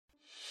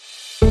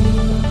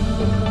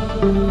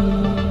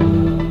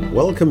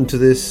Welcome to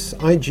this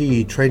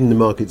IG Trading the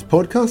Markets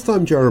podcast.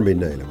 I'm Jeremy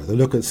Naylor with a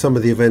look at some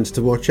of the events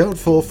to watch out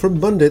for from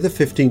Monday the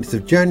 15th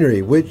of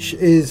January, which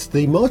is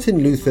the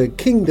Martin Luther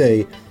King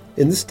Day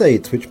in the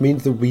States, which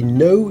means there will be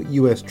no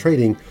US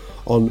trading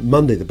on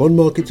Monday. The bond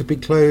markets will be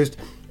closed,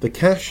 the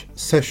cash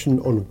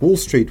session on Wall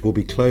Street will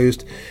be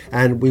closed,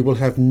 and we will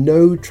have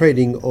no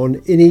trading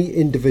on any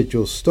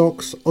individual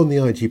stocks on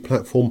the IG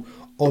platform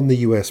on the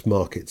US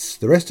markets.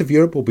 The rest of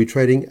Europe will be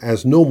trading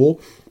as normal,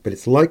 but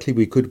it's likely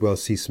we could well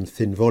see some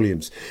thin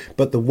volumes.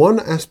 But the one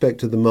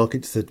aspect of the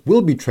markets that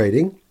will be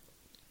trading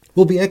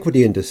will be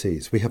equity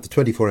indices. We have the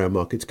 24-hour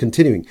markets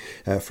continuing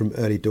from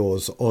early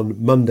doors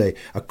on Monday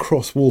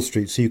across Wall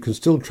Street, so you can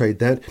still trade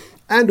that.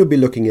 And we'll be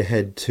looking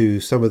ahead to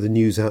some of the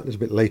news out a little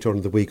bit later on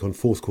in the week on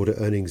fourth quarter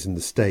earnings in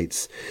the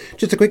States.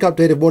 Just a quick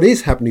update of what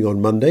is happening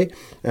on Monday.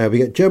 We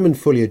get German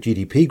full-year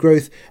GDP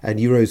growth and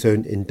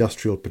Eurozone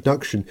industrial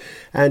production.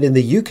 And in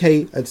the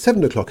UK at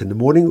 7 o'clock in the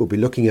morning, we'll be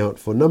looking out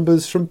for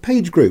numbers from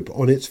Page Group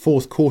on its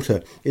fourth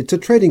quarter. It's a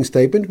trading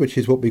statement, which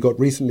is what we got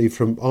recently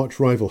from arch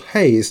rival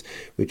Hayes,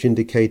 which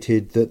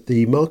indicated that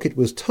the market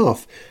was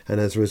tough. And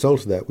as a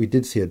result of that, we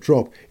did see a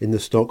drop in the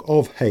stock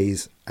of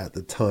Hayes at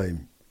the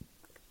time.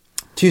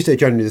 Tuesday,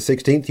 January the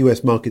 16th,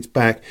 US markets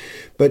back,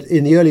 but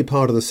in the early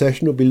part of the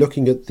session, we'll be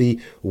looking at the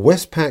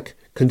Westpac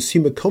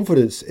consumer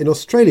confidence in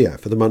Australia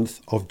for the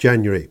month of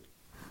January.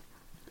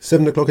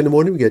 7 o'clock in the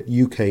morning, we get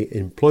UK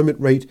employment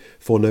rate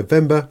for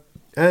November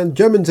and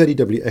German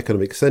ZEW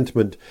economic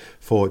sentiment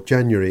for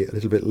January a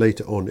little bit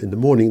later on in the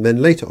morning.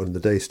 Then later on in the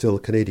day, still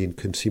Canadian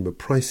consumer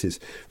prices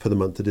for the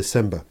month of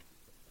December.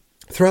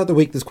 Throughout the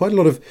week, there's quite a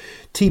lot of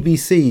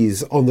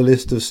TBCs on the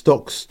list of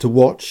stocks to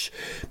watch,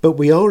 but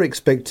we are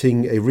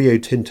expecting a Rio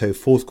Tinto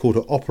fourth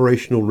quarter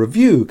operational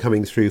review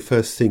coming through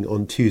first thing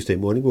on Tuesday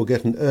morning. We'll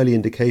get an early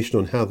indication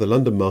on how the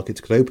London markets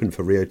could open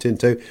for Rio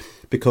Tinto,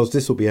 because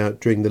this will be out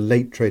during the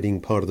late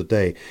trading part of the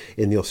day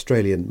in the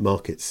Australian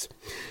markets.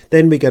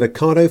 Then we get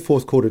Ocado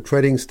fourth quarter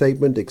trading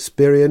statement,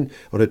 Experian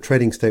on a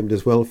trading statement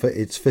as well for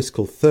its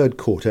fiscal third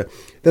quarter.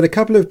 Then a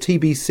couple of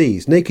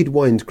TBCs, Naked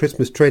Wine's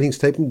Christmas trading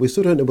statement. We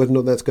still don't know whether or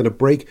not that's going to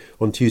break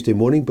on Tuesday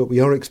morning, but we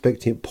are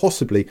expecting it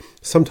possibly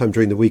sometime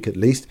during the week at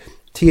least.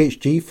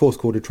 THG fourth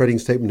quarter trading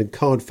statement and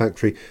Card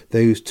Factory,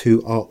 those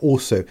two are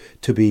also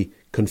to be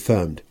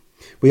confirmed.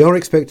 We are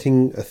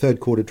expecting a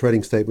third quarter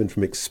trading statement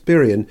from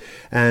Experian,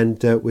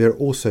 and we are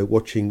also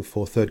watching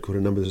for third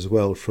quarter numbers as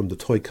well from the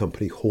toy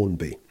company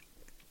Hornby.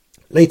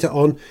 Later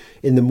on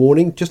in the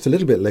morning, just a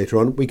little bit later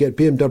on, we get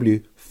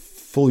BMW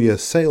full year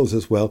sales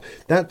as well.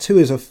 That too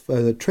is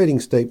a trading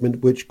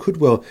statement which could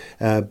well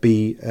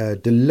be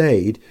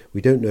delayed.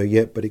 We don't know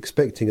yet, but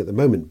expecting at the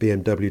moment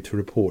BMW to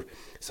report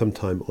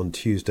sometime on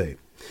Tuesday.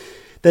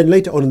 Then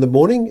later on in the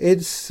morning,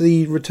 it's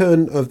the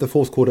return of the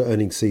fourth quarter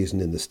earnings season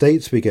in the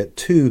States. We get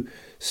two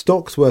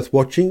stocks worth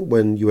watching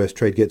when US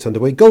trade gets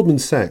underway. Goldman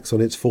Sachs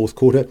on its fourth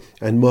quarter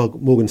and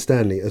Morgan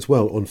Stanley as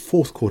well on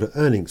fourth quarter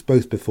earnings,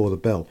 both before the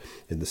bell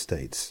in the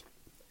States.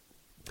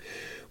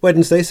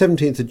 Wednesday,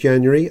 17th of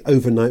January,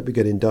 overnight we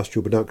get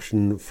industrial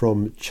production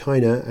from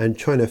China and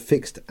China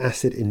fixed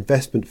asset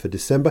investment for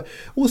December.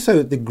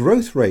 Also, the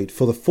growth rate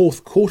for the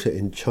fourth quarter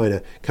in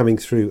China coming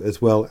through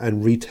as well,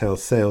 and retail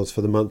sales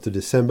for the month of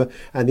December,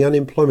 and the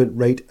unemployment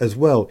rate as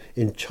well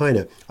in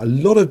China. A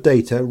lot of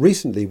data.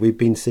 Recently, we've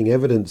been seeing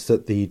evidence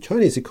that the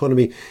Chinese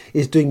economy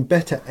is doing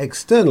better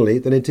externally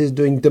than it is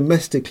doing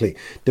domestically.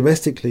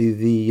 Domestically,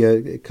 the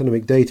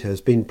economic data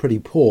has been pretty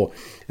poor,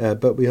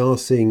 but we are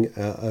seeing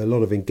a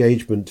lot of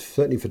engagement,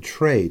 certainly for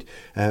trade,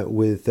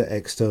 with the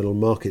external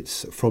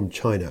markets from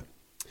China.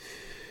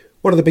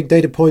 One of the big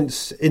data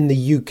points in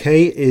the UK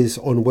is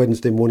on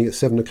Wednesday morning at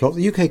 7 o'clock.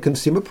 The UK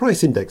Consumer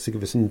Price Index to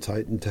give us an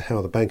insight into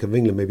how the Bank of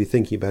England may be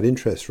thinking about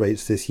interest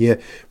rates this year.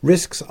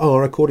 Risks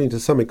are, according to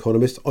some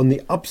economists, on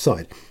the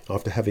upside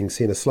after having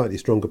seen a slightly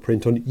stronger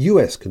print on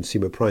US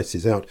consumer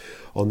prices out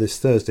on this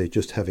Thursday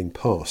just having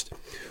passed.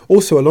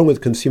 Also, along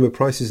with consumer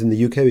prices in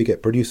the UK, we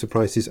get producer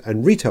prices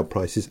and retail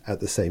prices at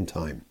the same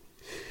time.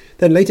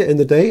 Then later in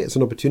the day, it's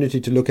an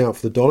opportunity to look out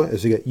for the dollar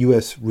as we get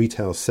US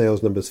retail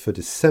sales numbers for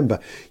December,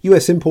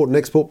 US import and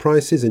export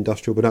prices,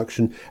 industrial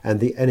production, and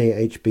the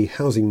NAHB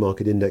housing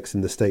market index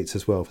in the States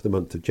as well for the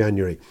month of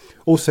January.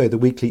 Also, the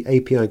weekly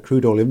API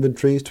crude oil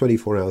inventories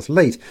 24 hours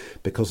late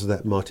because of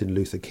that Martin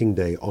Luther King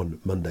Day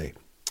on Monday.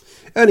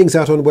 Earnings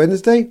out on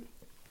Wednesday.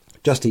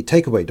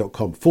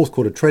 JustEatTakeaway.com fourth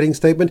quarter trading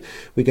statement.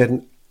 We get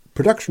an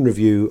production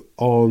review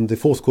on the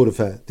fourth quarter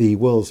for the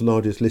world's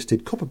largest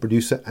listed copper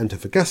producer,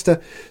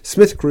 Antofagasta,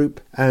 Smith Group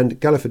and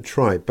Galliford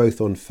Try,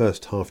 both on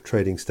first half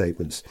trading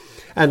statements.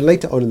 And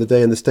later on in the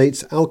day in the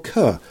States,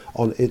 Alcoa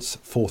on its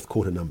fourth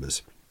quarter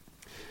numbers.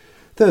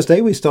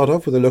 Thursday, we start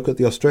off with a look at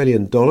the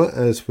Australian dollar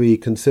as we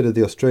consider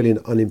the Australian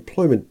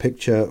unemployment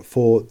picture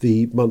for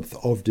the month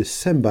of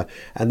December.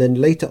 And then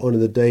later on in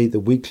the day, the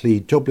weekly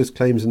jobless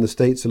claims in the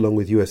States, along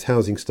with US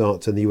housing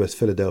starts and the US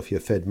Philadelphia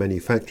Fed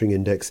Manufacturing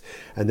Index,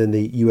 and then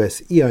the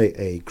US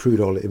EIA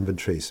crude oil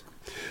inventories.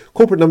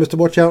 Corporate numbers to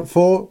watch out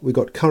for. We've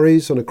got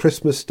Currys on a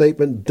Christmas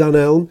statement,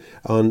 Dunelm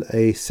on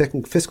a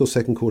fiscal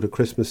second quarter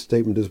Christmas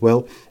statement as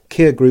well,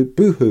 Kia Group,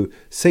 Boohoo,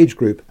 Sage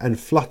Group and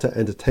Flutter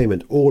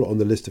Entertainment, all on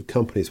the list of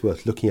companies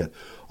worth looking at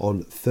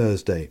on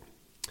Thursday.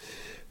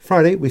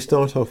 Friday, we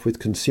start off with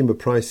consumer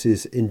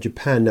prices in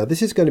Japan. Now,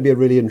 this is going to be a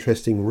really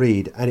interesting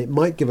read, and it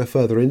might give a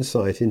further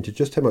insight into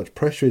just how much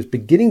pressure is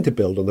beginning to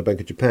build on the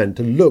Bank of Japan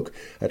to look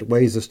at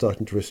ways of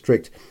starting to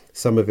restrict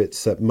some of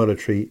its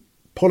monetary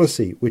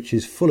policy, which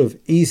is full of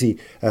easy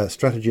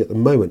strategy at the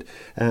moment.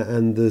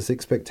 And there's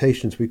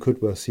expectations we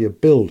could well see a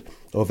build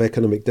of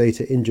economic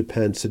data in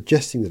Japan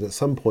suggesting that at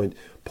some point,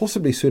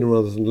 possibly sooner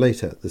rather than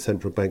later, the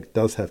central bank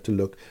does have to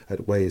look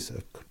at ways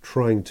of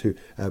trying to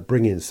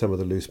bring in some of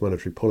the loose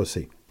monetary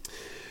policy.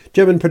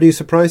 German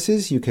producer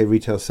prices, UK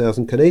retail sales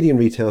and Canadian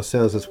retail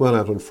sales as well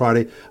out on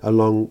Friday,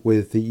 along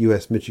with the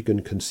US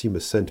Michigan consumer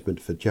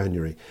sentiment for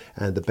January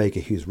and the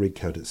Baker Hughes rig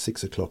count at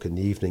 6 o'clock in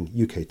the evening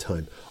UK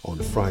time on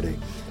Friday.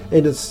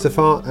 And as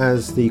far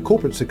as the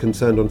corporates are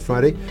concerned on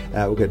Friday,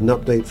 we'll get an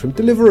update from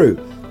Deliveroo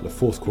on the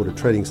fourth quarter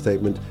trading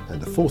statement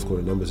and the fourth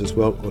quarter numbers as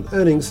well on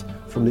earnings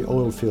from the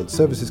oilfield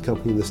services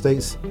company in the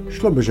States,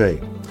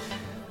 Schlumberger.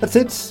 That's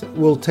it.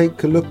 We'll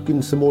take a look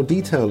in some more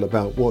detail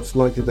about what's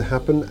likely to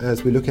happen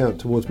as we look out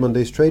towards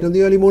Monday's trade on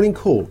the early morning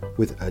call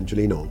with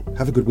Angeline Ong.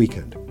 Have a good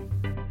weekend.